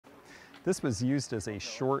This was used as a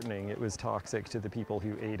shortening. It was toxic to the people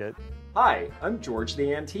who ate it. Hi, I'm George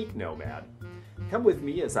the Antique Nomad. Come with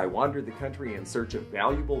me as I wander the country in search of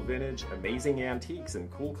valuable vintage, amazing antiques,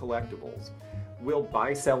 and cool collectibles. We'll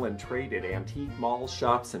buy, sell, and trade at antique malls,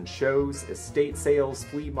 shops, and shows, estate sales,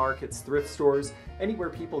 flea markets, thrift stores,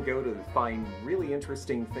 anywhere people go to find really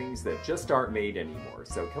interesting things that just aren't made anymore.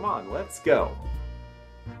 So come on, let's go.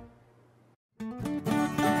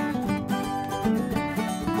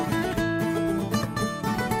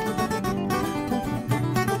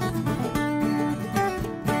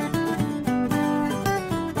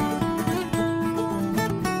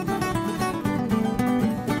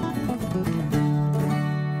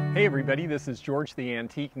 Hey everybody, this is George the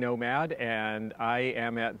Antique Nomad, and I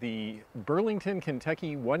am at the Burlington,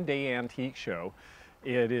 Kentucky one-day antique show.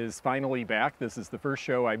 It is finally back. This is the first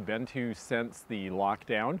show I've been to since the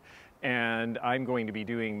lockdown, and I'm going to be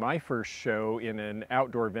doing my first show in an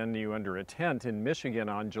outdoor venue under a tent in Michigan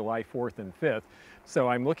on July 4th and 5th. So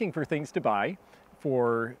I'm looking for things to buy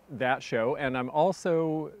for that show, and I'm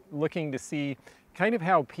also looking to see kind of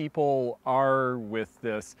how people are with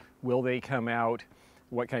this. Will they come out?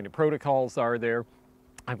 What kind of protocols are there?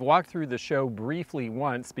 I've walked through the show briefly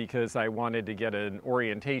once because I wanted to get an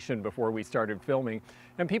orientation before we started filming,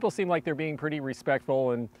 and people seem like they're being pretty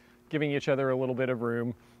respectful and giving each other a little bit of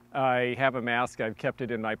room. I have a mask. I've kept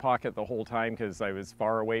it in my pocket the whole time because I was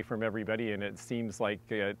far away from everybody, and it seems like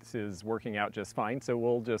it is working out just fine, so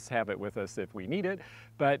we'll just have it with us if we need it.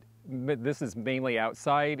 But this is mainly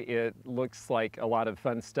outside. It looks like a lot of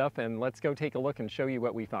fun stuff, and let's go take a look and show you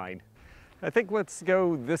what we find. I think let's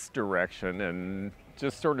go this direction and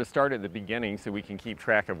just sort of start at the beginning so we can keep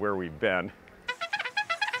track of where we've been.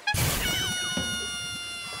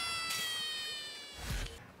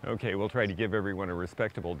 Okay, we'll try to give everyone a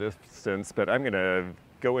respectable distance, but I'm going to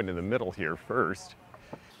go into the middle here first.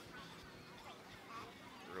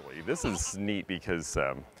 Really, this is neat because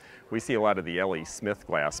we see a lot of the L.E. Smith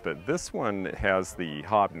glass, but this one has the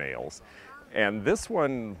hobnails, and this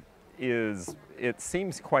one it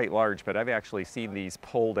seems quite large, but I've actually seen these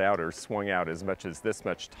pulled out or swung out as much as this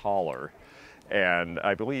much taller. And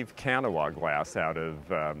I believe Kanawha glass out of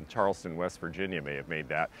Charleston, West Virginia may have made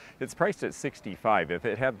that. It's priced at $65. If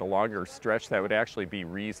it had the longer stretch, that would actually be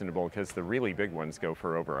reasonable because the really big ones go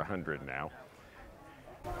for over $100 now.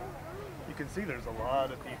 You can see there's a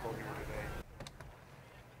lot of people here today.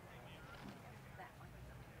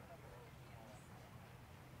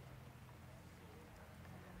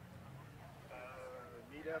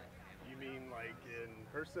 You mean like in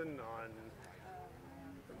person on,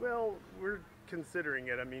 well, we're considering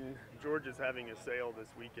it. I mean, George is having a sale this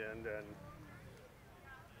weekend, and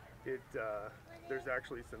there's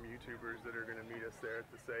actually some YouTubers that are going to meet us there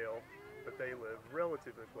at the sale, but they live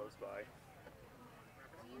relatively close by.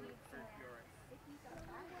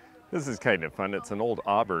 This is kind of fun. It's an old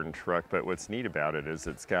Auburn truck, but what's neat about it is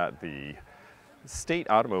it's got the State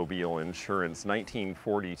Automobile Insurance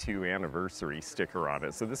 1942 anniversary sticker on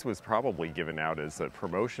it. So this was probably given out as a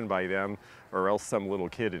promotion by them, or else some little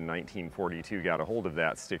kid in 1942 got a hold of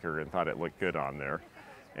that sticker and thought it looked good on there.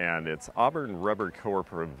 And it's Auburn Rubber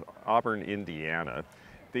Corp of Auburn, Indiana.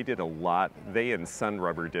 They did a lot, they and Sun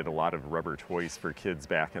Rubber did a lot of rubber toys for kids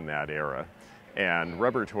back in that era. And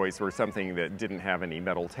rubber toys were something that didn't have any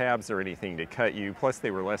metal tabs or anything to cut you, plus they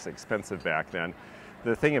were less expensive back then.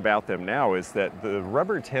 The thing about them now is that the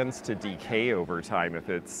rubber tends to decay over time if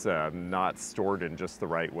it's not stored in just the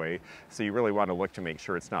right way. So you really want to look to make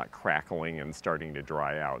sure it's not crackling and starting to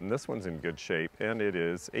dry out. And this one's in good shape, and it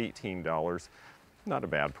is $18. Not a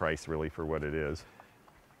bad price really for what it is.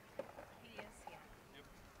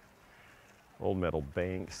 Old metal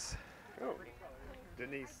banks. Oh,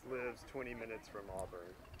 Denise lives 20 minutes from Auburn.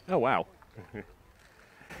 Oh, wow.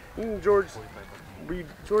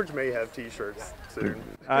 George may have t-shirts soon.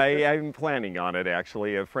 I'm planning on it,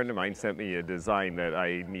 actually. A friend of mine sent me a design that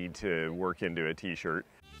I need to work into a t-shirt.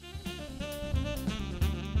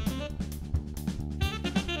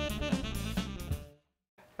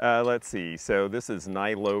 Let's see, so this is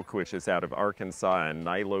Nyloke, which is out of Arkansas, and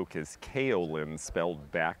Nyloke is kaolin spelled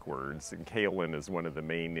backwards, and kaolin is one of the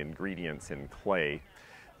main ingredients in clay.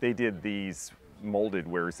 They did these molded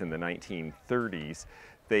wares in the 1930s.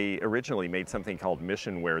 They originally made something called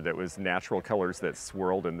mission ware that was natural colors that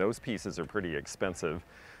swirled, and those pieces are pretty expensive.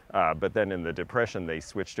 But then in the Depression, they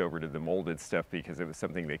switched over to the molded stuff because it was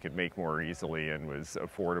something they could make more easily and was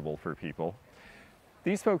affordable for people.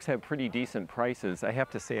 These folks have pretty decent prices. I have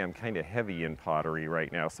to say I'm kind of heavy in pottery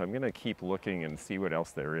right now, so I'm going to keep looking and see what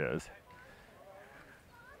else there is.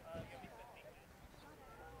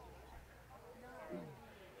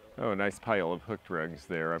 Oh, a nice pile of hooked rugs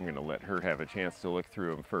there. I'm going to let her have a chance to look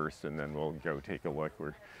through them first, and then we'll go take a look.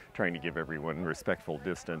 We're trying to give everyone respectful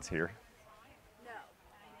distance here.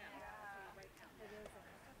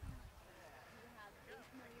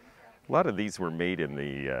 A lot of these were made in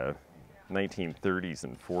the 1930s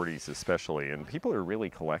and 40s especially, and people are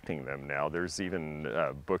really collecting them now. There's even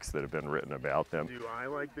books that have been written about them. Do I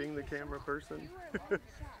like being the camera person?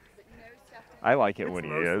 I like it when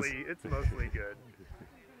he is. It's mostly good.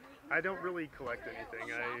 I don't really collect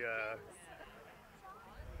anything.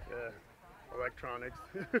 Electronics,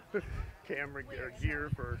 camera gear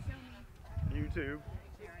for YouTube.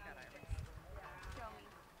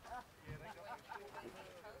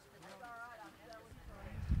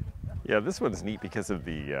 Yeah, this one's neat because of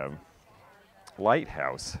the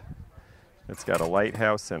lighthouse. It's got a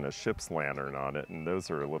lighthouse and a ship's lantern on it, and those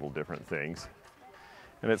are a little different things.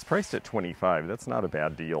 And it's priced at $25. That's not a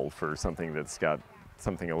bad deal for something that's got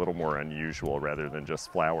something a little more unusual rather than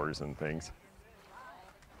just flowers and things.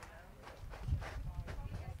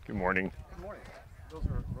 Good morning. Good morning. Those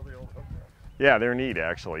are really old hooks. Yeah, they're neat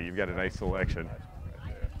actually. You've got a nice selection.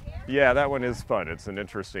 Yeah, that one is fun. It's an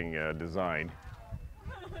interesting design.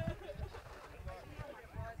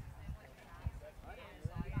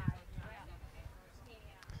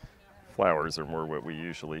 Flowers are more what we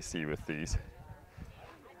usually see with these.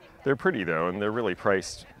 They're pretty though, and they're really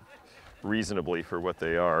priced reasonably for what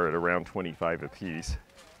they are at around $25 a piece.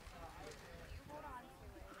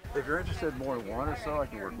 If you're interested more in one or so, I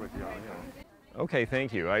can work with you on it. Okay,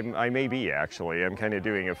 thank you. I may be actually. I'm kind of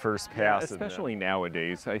doing a first pass. Yeah, especially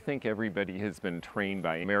nowadays. I think everybody has been trained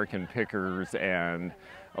by American Pickers and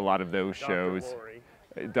a lot of those shows.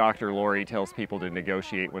 Dr. Lori tells people to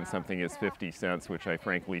negotiate when something is 50 cents, which I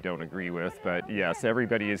frankly don't agree with. But yes,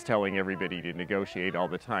 everybody is telling everybody to negotiate all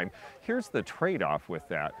the time. Here's the trade-off with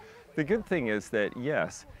that. The good thing is that,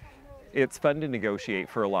 yes, it's fun to negotiate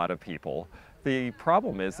for a lot of people. The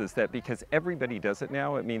problem is that because everybody does it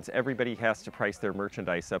now, it means everybody has to price their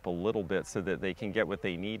merchandise up a little bit so that they can get what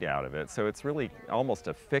they need out of it. So it's really almost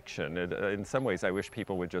a fiction. In some ways, I wish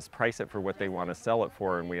people would just price it for what they want to sell it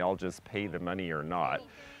for and we all just pay the money or not.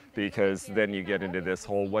 Because then you get into this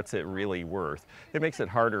whole, what's it really worth? It makes it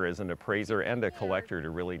harder as an appraiser and a collector to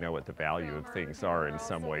really know what the value of things are in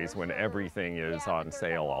some ways when everything is on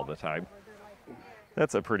sale all the time.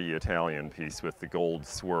 That's a pretty Italian piece with the gold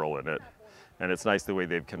swirl in it. And it's nice the way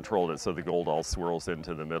they've controlled it so the gold all swirls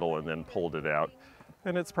into the middle and then pulled it out.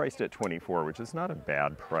 And it's priced at $24, which is not a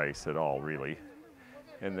bad price at all, really.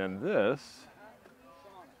 And then this,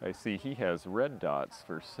 I see he has red dots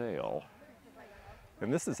for sale.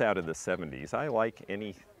 And this is out of the 70s. I like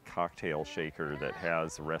any cocktail shaker that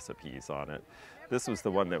has recipes on it. This was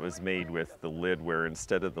the one that was made with the lid where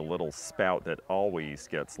instead of the little spout that always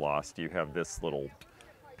gets lost, you have this little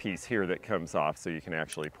piece here that comes off so you can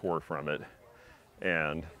actually pour from it.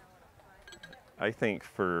 And I think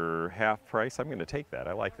for half price, I'm going to take that.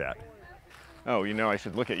 I like that. Oh, you know, I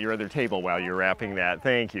should look at your other table while you're wrapping that.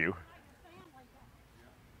 Thank you.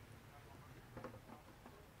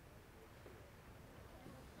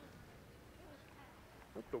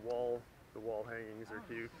 The wall hangings are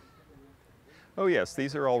cute. Oh yes,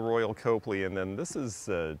 these are all Royal Copley, and then this is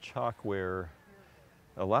chalkware.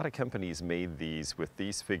 A lot of companies made these with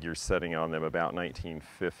these figures setting on them about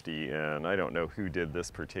 1950, and I don't know who did this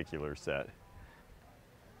particular set.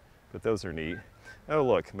 But those are neat. Oh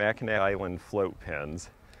look, Mackinac Island float pens.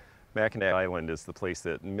 Mackinac Island is the place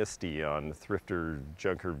that Misty on Thrifter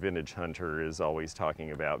Junker Vintage Hunter is always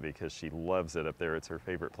talking about because she loves it up there. It's her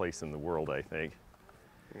favorite place in the world, I think.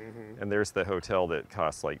 Mm-hmm. And there's the hotel that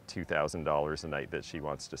costs like $2,000 a night that she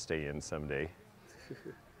wants to stay in someday.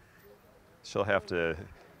 She'll have to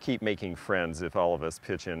keep making friends. If all of us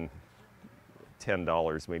pitch in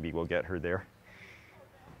 $10, maybe we'll get her there.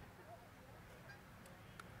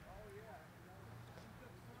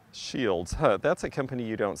 Shields, that's a company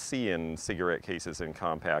you don't see in cigarette cases and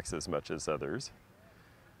compacts as much as others.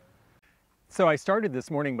 So I started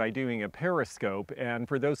this morning by doing a Periscope, and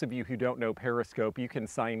for those of you who don't know Periscope, you can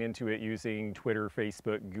sign into it using Twitter,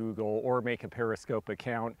 Facebook, Google, or make a Periscope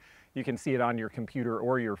account. You can see it on your computer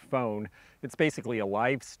or your phone. It's basically a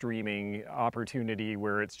live streaming opportunity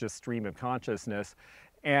where it's just stream of consciousness.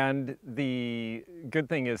 And the good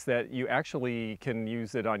thing is that you actually can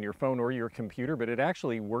use it on your phone or your computer, but it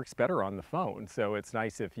actually works better on the phone. So it's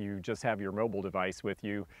nice if you just have your mobile device with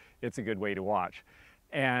you. It's a good way to watch.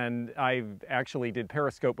 And I actually did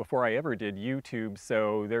Periscope before I ever did YouTube,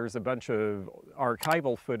 so there's a bunch of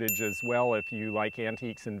archival footage as well if you like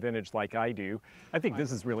antiques and vintage like I do. I think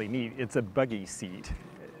this is really neat. It's a buggy seat.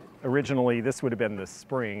 Originally, this would have been the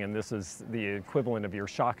spring, and this is the equivalent of your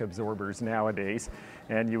shock absorbers nowadays.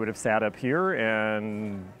 And you would have sat up here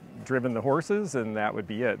and driven the horses, and that would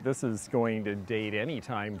be it. This is going to date any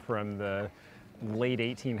time from the late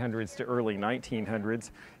 1800s to early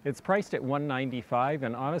 1900s. It's priced at $195,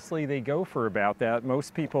 and honestly, they go for about that.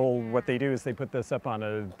 Most people, what they do is they put this up on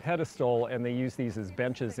a pedestal, and they use these as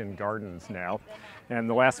benches in gardens now. And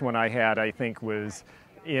the last one I had, I think, was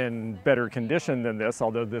in better condition than this,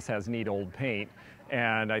 although this has neat old paint,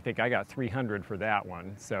 and I think I got $300 for that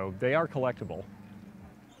one. So they are collectible.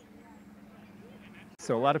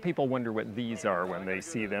 So a lot of people wonder what these are when they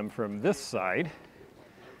see them from this side.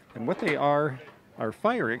 And what they are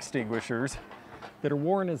fire extinguishers that are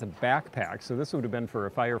worn as a backpack. So this would have been for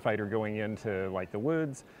a firefighter going into like the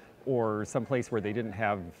woods or someplace where they didn't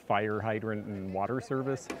have fire hydrant and water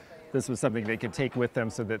service. This was something they could take with them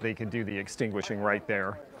so that they could do the extinguishing right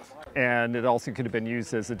there. And it also could have been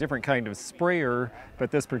used as a different kind of sprayer,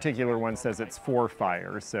 but this particular one says it's for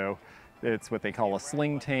fire. So it's what they call a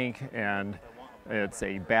sling tank, and it's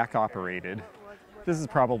a back operated. This is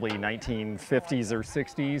probably 1950s or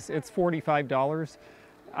 60s. It's $45.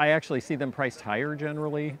 I actually see them priced higher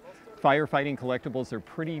generally. Firefighting collectibles are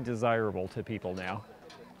pretty desirable to people now.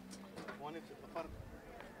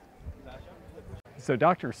 So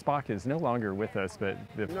Dr. Spock is no longer with us, but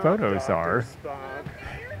the photos are.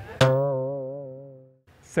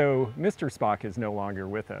 So Mr. Spock is no longer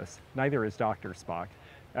with us. Neither is Dr. Spock.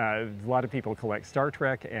 A lot of people collect Star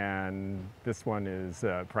Trek, and this one is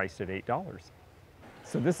priced at $8.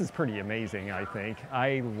 So this is pretty amazing, I think.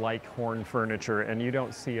 I like horn furniture, and you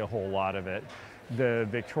don't see a whole lot of it. The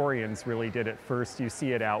Victorians really did it first. You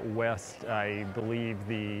see it out west. I believe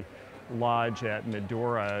the lodge at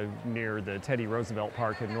Medora near the Teddy Roosevelt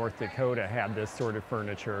Park in North Dakota had this sort of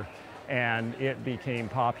furniture, and it became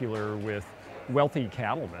popular with wealthy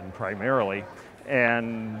cattlemen primarily.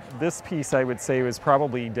 And this piece, I would say, was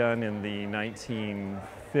probably done in the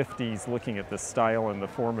 1950s, looking at the style and the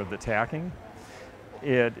form of the tacking.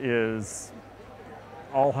 It is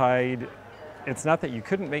all hide. It's not that you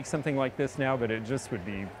couldn't make something like this now, but it just would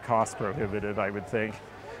be cost prohibitive, I would think.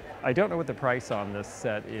 I don't know what the price on this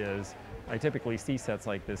set is. I typically see sets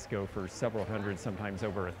like this go for several hundred, sometimes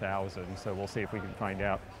over $1,000, so we'll see if we can find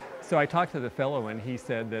out. So I talked to the fellow, and he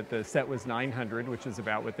said that the set was $900, which is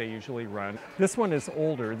about what they usually run. This one is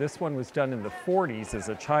older. This one was done in the 40s as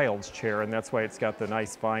a child's chair, and that's why it's got the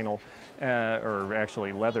nice vinyl, or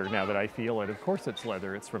actually leather now that I feel it. Of course it's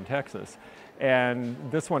leather, it's from Texas. And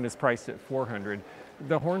this one is priced at $400.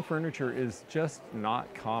 The horn furniture is just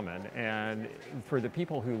not common, and for the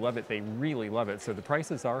people who love it, they really love it. So the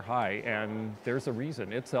prices are high, and there's a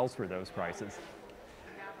reason it sells for those prices.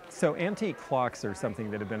 So antique clocks are something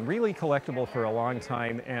that have been really collectible for a long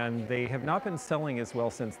time, and they have not been selling as well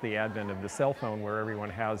since the advent of the cell phone, where everyone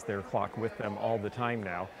has their clock with them all the time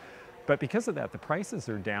now. But because of that, the prices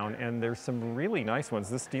are down, and there's some really nice ones.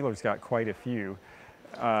 This dealer's got quite a few.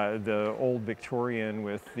 The old Victorian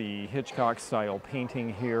with the Hitchcock style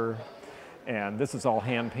painting here, and this is all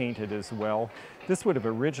hand painted as well. This would have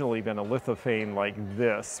originally been a lithophane like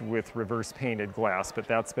this with reverse painted glass, but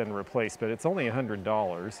that's been replaced, but it's only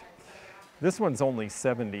 $100. This one's only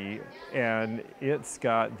 $70, and it's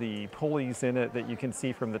got the pulleys in it that you can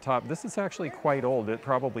see from the top. This is actually quite old. It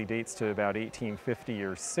probably dates to about 1850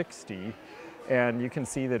 or 60, and you can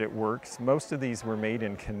see that it works. Most of these were made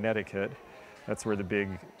in Connecticut. That's where the big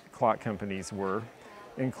clock companies were,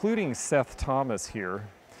 including Seth Thomas here.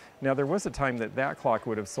 Now, there was a time that that clock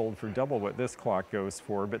would have sold for double what this clock goes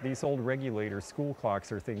for, but these old regulator school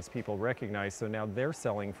clocks are things people recognize, so now they're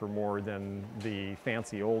selling for more than the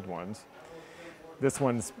fancy old ones. This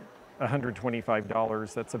one's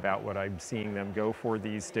 $125. That's about what I'm seeing them go for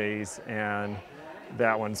these days, and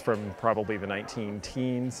that one's from probably the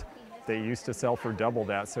 19-teens. They used to sell for double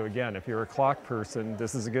that. So again, if you're a clock person,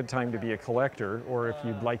 this is a good time to be a collector, or if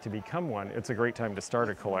you'd like to become one, it's a great time to start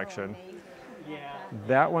a collection.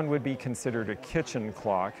 That one would be considered a kitchen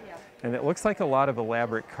clock, and it looks like a lot of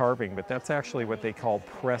elaborate carving, but that's actually what they call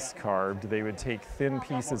press carved. They would take thin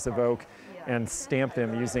pieces of oak and stamp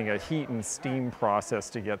them using a heat and steam process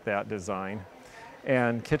to get that design.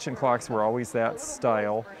 And kitchen clocks were always that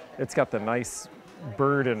style. It's got the nice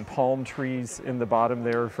bird and palm trees in the bottom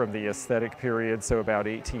there from the aesthetic period, so about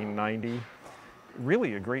 1890.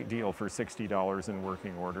 Really a great deal for $60 in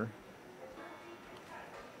working order.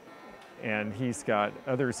 And he's got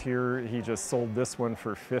others here. He just sold this one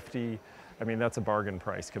for $50. I mean, that's a bargain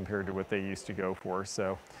price compared to what they used to go for.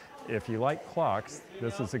 So if you like clocks,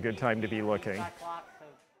 this is a good time to be looking.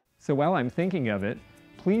 So while I'm thinking of it,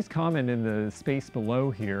 Please comment in the space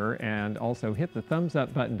below here and also hit the thumbs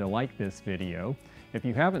up button to like this video. If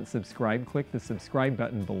you haven't subscribed, click the subscribe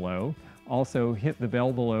button below. Also hit the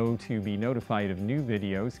bell below to be notified of new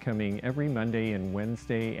videos coming every Monday and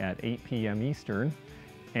Wednesday at 8 p.m. Eastern.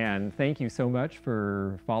 And thank you so much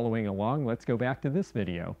for following along. Let's go back to this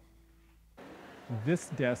video. This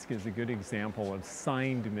desk is a good example of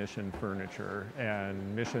signed mission furniture,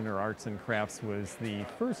 and mission or arts and crafts was the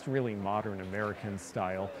first really modern American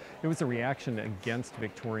style. It was a reaction against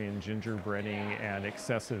Victorian gingerbreading and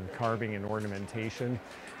excessive carving and ornamentation,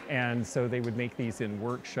 and so they would make these in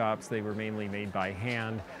workshops. They were mainly made by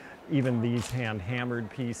hand. Even these hand-hammered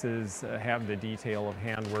pieces have the detail of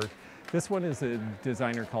handwork. This one is a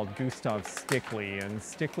designer called Gustav Stickley, and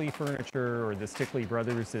Stickley furniture, or the Stickley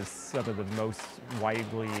brothers, is some of the most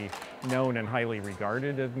widely known and highly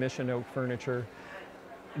regarded of mission oak furniture.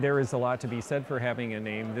 There is a lot to be said for having a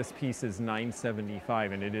name. This piece is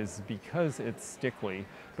 $975, and it is because it's Stickley.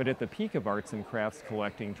 But at the peak of arts and crafts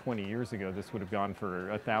collecting 20 years ago, this would have gone for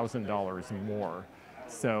 $1,000 more.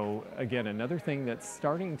 So again, another thing that's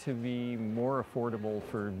starting to be more affordable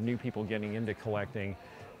for new people getting into collecting.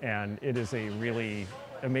 And it is a really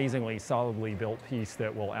amazingly solidly built piece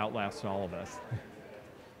that will outlast all of us.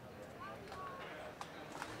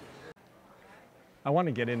 I want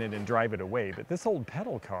to get in it and drive it away, but this old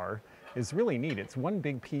pedal car is really neat. It's one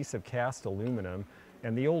big piece of cast aluminum,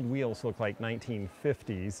 and the old wheels look like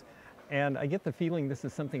 1950s. And I get the feeling this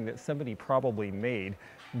is something that somebody probably made.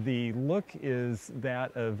 The look is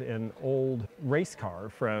that of an old race car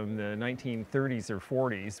from the 1930s or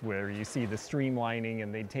 40s, where you see the streamlining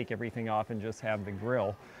and they'd take everything off and just have the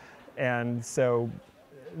grill. And so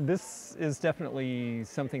this is definitely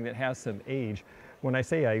something that has some age. When I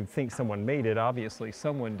say I think someone made it, obviously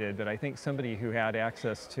someone did, but I think somebody who had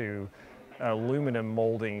access to aluminum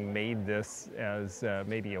molding made this as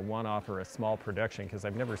maybe a one-off or a small production, because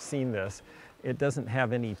I've never seen this. It doesn't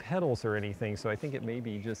have any pedals or anything, so I think it may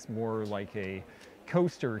be just more like a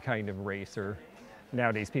coaster kind of racer.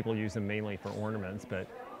 Nowadays people use them mainly for ornaments, but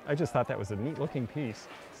I just thought that was a neat looking piece,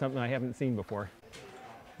 something I haven't seen before.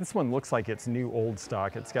 This one looks like it's new old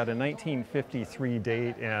stock. It's got a 1953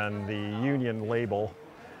 date and the Union label,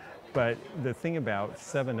 but the thing about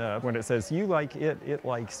 7-Up, when it says you like it, it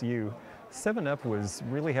likes you, 7-Up was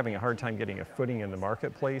really having a hard time getting a footing in the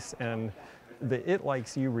marketplace, and the "it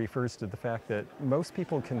likes you" refers to the fact that most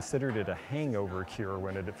people considered it a hangover cure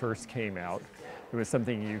when it first came out. It was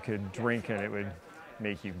something you could drink and it would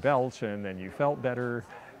make you belch and then you felt better,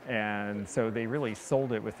 and so they really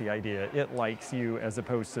sold it with the idea it likes you, as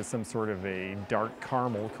opposed to some sort of a dark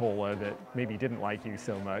caramel cola that maybe didn't like you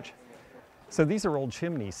so much. So these are old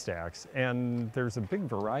chimney stacks, and there's a big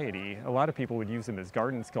variety. A lot of people would use them as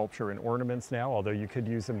garden sculpture and ornaments now, although you could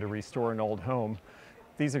use them to restore an old home.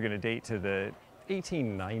 These are going to date to the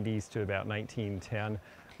 1890s to about 1910.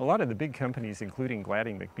 A lot of the big companies, including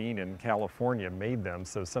Gladding McBean in California, made them,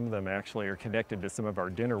 so some of them actually are connected to some of our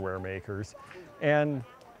dinnerware makers. And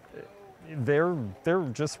they're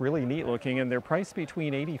just really neat looking, and they're priced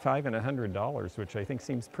between $85 and $100, which I think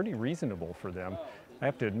seems pretty reasonable for them. I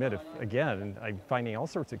have to admit, again, I'm finding all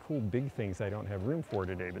sorts of cool big things I don't have room for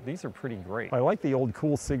today, but these are pretty great. I like the old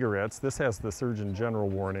cool cigarettes. This has the Surgeon General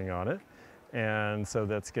warning on it, and so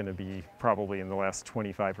that's going to be probably in the last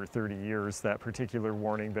 25 or 30 years, that particular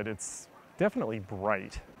warning, but it's definitely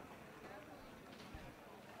bright.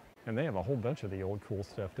 And they have a whole bunch of the old cool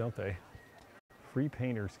stuff, don't they? Free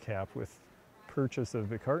painter's cap with purchase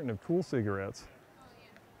of a carton of cool cigarettes.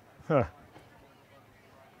 Huh.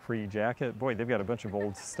 Free jacket. Boy, they've got a bunch of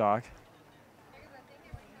old stock.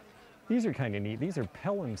 These are kind of neat. These are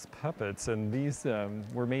Pelham's puppets, and these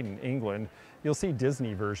were made in England. You'll see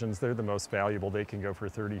Disney versions. They're the most valuable. They can go for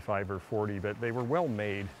 35 or 40, but they were well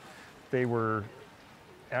made. They were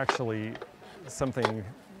actually something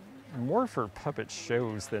more for puppet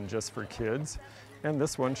shows than just for kids. And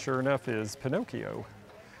this one, sure enough, is Pinocchio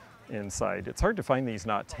inside. It's hard to find these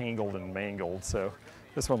not tangled and mangled, so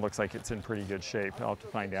this one looks like it's in pretty good shape. I'll have to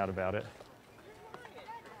find out about it.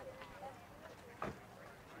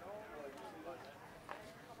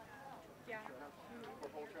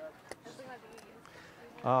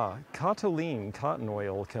 Cottolene Cotton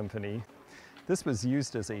Oil Company. This was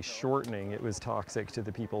used as a shortening. It was toxic to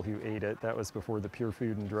the people who ate it. That was before the Pure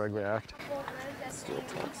Food and Drug Act. Still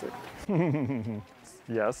toxic.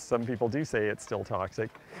 Yes, some people do say it's still toxic.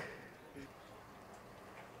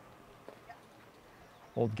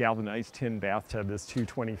 Old galvanized tin bathtub is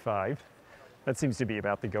 $225. That seems to be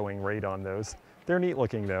about the going rate on those. They're neat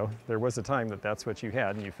looking though. There was a time that that's what you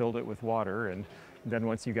had and you filled it with water, and then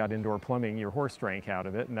once you got indoor plumbing, your horse drank out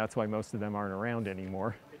of it, and that's why most of them aren't around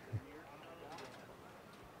anymore.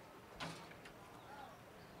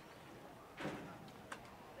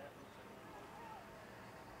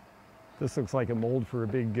 This looks like a mold for a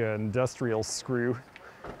big industrial screw.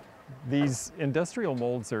 These industrial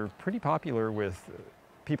molds are pretty popular with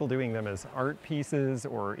people doing them as art pieces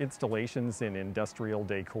or installations in industrial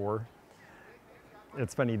decor.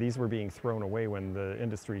 It's funny, these were being thrown away when the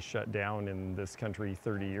industry shut down in this country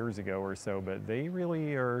 30 years ago or so, but they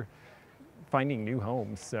really are finding new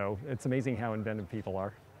homes, so it's amazing how inventive people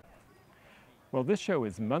are. Well, this show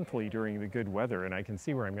is monthly during the good weather, and I can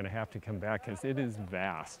see where I'm going to have to come back because it is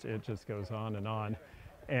vast. It just goes on,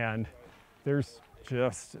 and there's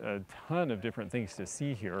just a ton of different things to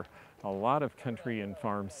see here. A lot of country and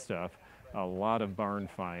farm stuff, a lot of barn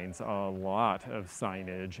finds, a lot of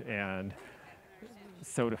signage and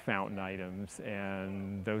soda fountain items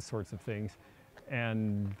and those sorts of things.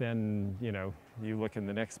 And then, you know, you look in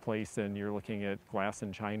the next place and you're looking at glass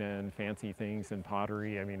and china and fancy things and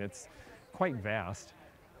pottery. I mean, it's quite vast.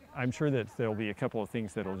 I'm sure that there'll be a couple of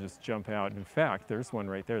things that'll just jump out. In fact, there's one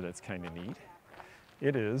right there that's kind of neat.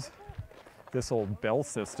 It is this old bell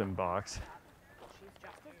system box.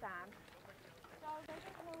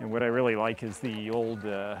 And what I really like is the old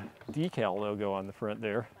decal logo on the front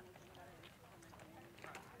there.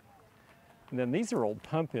 And then these are old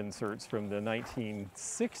pump inserts from the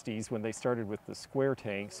 1960s when they started with the square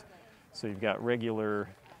tanks. So you've got regular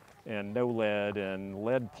and no lead and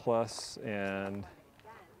lead plus and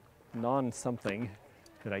non-something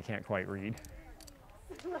that I can't quite read.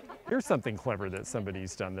 Here's something clever that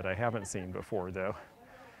somebody's done that I haven't seen before though.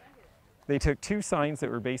 They took two signs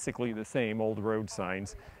that were basically the same, old road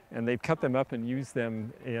signs, and they've cut them up and used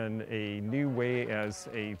them in a new way as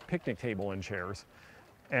a picnic table and chairs.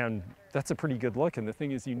 And that's a pretty good look, and the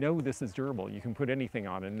thing is, you know this is durable. You can put anything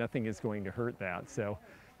on and nothing is going to hurt that. So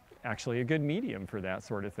actually a good medium for that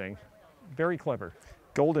sort of thing. Very clever.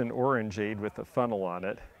 Golden orangeade with a funnel on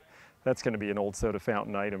it. That's going to be an old soda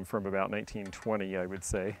fountain item from about 1920, I would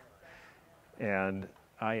say. And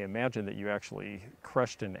I imagine that you actually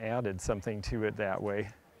crushed and added something to it that way.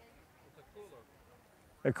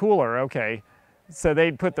 A cooler, okay. So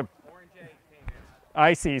they'd put the...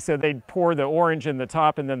 I see, so they'd pour the orange in the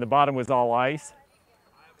top and then the bottom was all ice?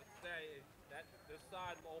 I would say that this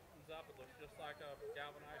side opens up, it looks just like a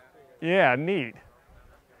galvanized cooler. Yeah, neat.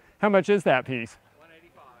 How much is that piece?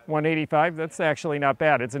 185. 185? That's actually not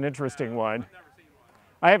bad. It's an interesting one. I've never seen one.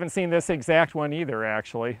 I haven't seen this exact one either,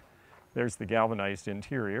 actually. There's the galvanized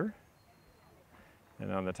interior.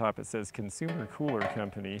 And on the top it says Consumer Cooler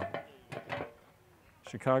Company,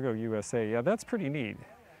 Chicago, USA. Yeah, that's pretty neat.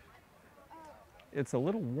 It's a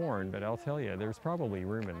little worn, but I'll tell you, there's probably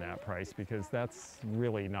room in that price because that's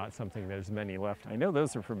really not something there's many left. I know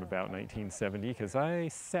those are from about 1970 because I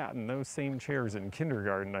sat in those same chairs in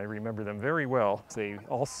kindergarten. I remember them very well. They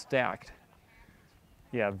all stacked.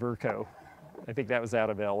 Yeah, Verco. I think that was out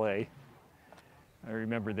of LA. I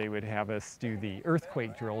remember they would have us do the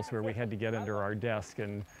earthquake drills where we had to get under our desk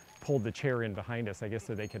and pull the chair in behind us, I guess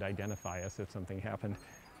so they could identify us if something happened.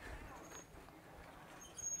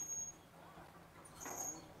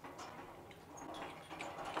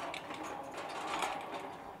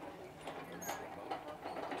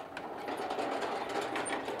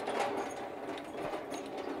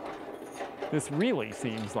 This really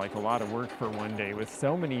seems like a lot of work for one day with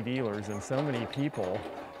so many dealers and so many people.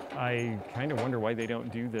 I kind of wonder why they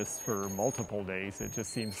don't do this for multiple days. It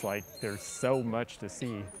just seems like there's so much to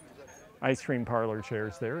see. Ice cream parlor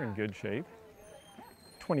chairs there in good shape.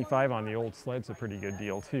 25 on the old sled's a pretty good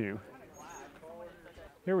deal too.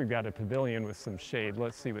 Here we've got a pavilion with some shade.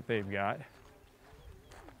 Let's see what they've got.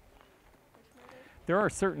 There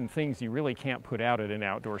are certain things you really can't put out at an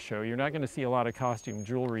outdoor show. You're not going to see a lot of costume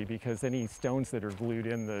jewelry because any stones that are glued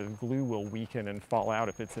in, the glue will weaken and fall out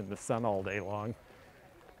if it's in the sun all day long,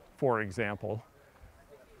 for example.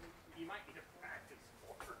 You might need a practice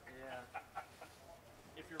sport. Yeah.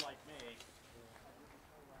 If you're like me.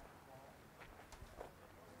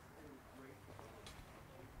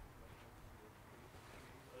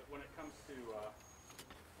 When it comes to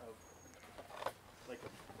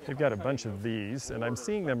They've got a bunch of these, and I'm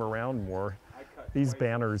seeing them around more. These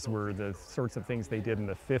banners were the sorts of things they did in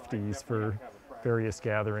the 50s for various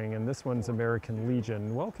gathering, and this one's American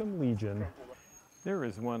Legion. Welcome, Legion. There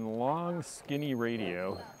is one long, skinny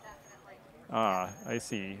radio. Ah, I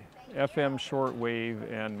see. FM,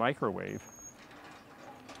 shortwave, and microwave,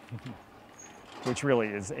 which really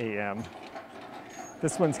is AM.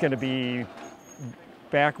 This one's going to be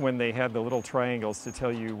back when they had the little triangles to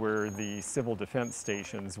tell you where the civil defense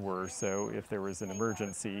stations were. So if there was an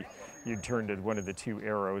emergency, you'd turn to one of the two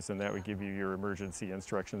arrows and that would give you your emergency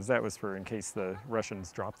instructions. That was for in case the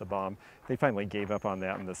Russians dropped the bomb. They finally gave up on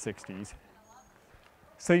that in the 60s.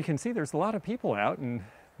 So you can see there's a lot of people out, and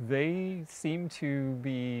they seem to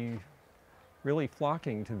be really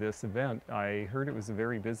flocking to this event. I heard it was a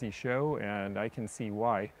very busy show, and I can see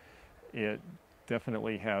why. It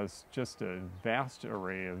definitely has just a vast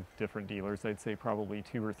array of different dealers. I'd say probably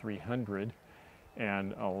 200 or 300,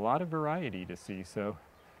 and a lot of variety to see. So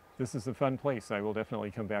this is a fun place. I will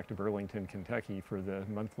definitely come back to Burlington, Kentucky for the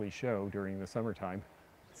monthly show during the summertime.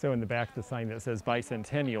 So in the back, the sign that says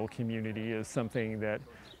Bicentennial Community is something that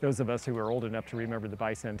those of us who are old enough to remember the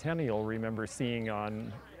bicentennial remember seeing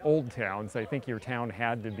on old towns. I think your town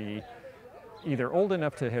had to be either old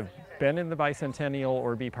enough to have been in the bicentennial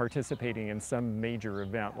or be participating in some major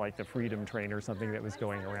event like the Freedom Train or something that was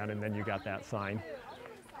going around, and then you got that sign.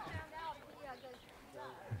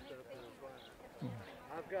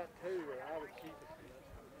 I've got two that I would keep.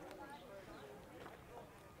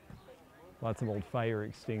 Lots of old fire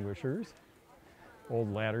extinguishers,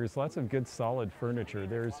 old ladders, lots of good solid furniture.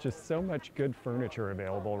 There's just so much good furniture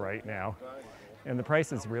available right now, and the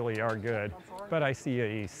prices really are good. But I see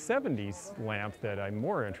a 70s lamp that I'm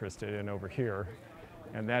more interested in over here,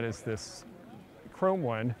 and that is this chrome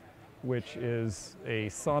one, which is a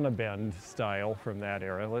Sonneman style from that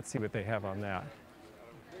era. Let's see what they have on that.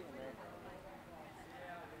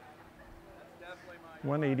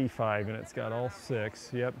 $185, and it's got all 6.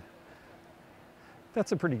 Yep.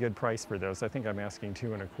 That's a pretty good price for those. I think I'm asking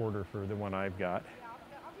 $2 1/4 for the one I've got.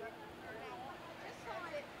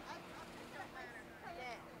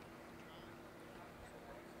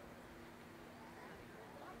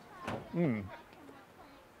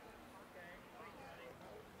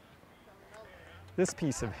 This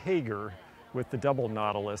piece of Haeger with the double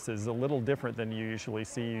nautilus is a little different than you usually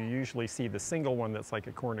see. You usually see the single one that's like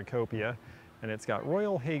a cornucopia, and it's got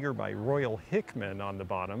Royal Haeger by Royal Hickman on the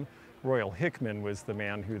bottom. Royal Hickman was the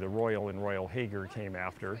man who the Royal and Royal Haeger came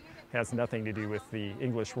after. Has nothing to do with the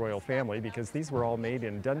English royal family because these were all made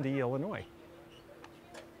in Dundee, Illinois.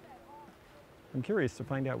 I'm curious to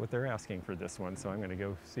find out what they're asking for this one, so I'm going to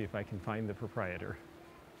go see if I can find the proprietor.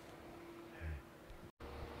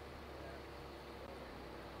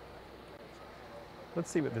 Let's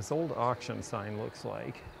see what this old auction sign looks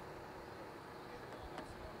like.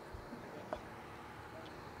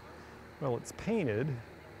 Well, it's painted,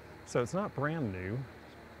 so it's not brand new.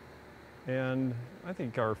 And I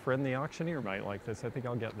think our friend the auctioneer might like this. I think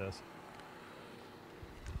I'll get this.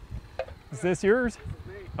 Is this yours?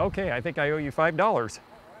 Okay, I think I owe you $5.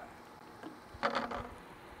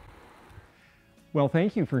 Well,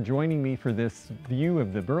 thank you for joining me for this view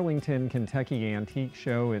of the Burlington, Kentucky Antique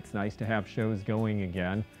Show. It's nice to have shows going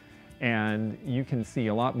again. And you can see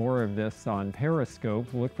a lot more of this on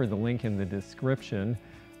Periscope. Look for the link in the description.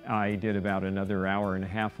 I did about another hour and a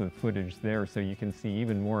half of footage there, so you can see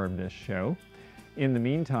even more of this show. In the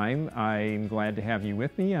meantime, I'm glad to have you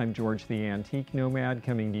with me. I'm George the Antique Nomad,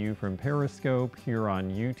 coming to you from Periscope here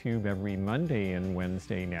on YouTube every Monday and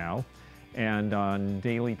Wednesday now, and on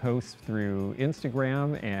daily posts through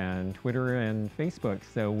Instagram and Twitter and Facebook.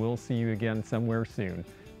 So we'll see you again somewhere soon.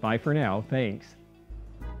 Bye for now. Thanks.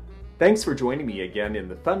 Thanks for joining me again in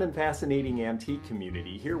the fun and fascinating antique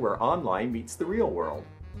community, here where online meets the real world.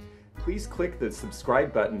 Please click the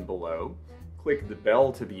subscribe button below, click the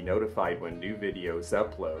bell to be notified when new videos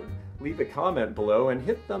upload, leave a comment below, and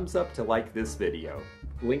hit thumbs up to like this video.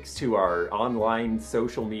 Links to our online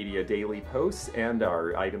social media daily posts and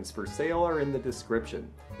our items for sale are in the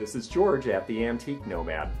description. This is George at the Antique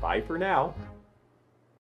Nomad. Bye for now.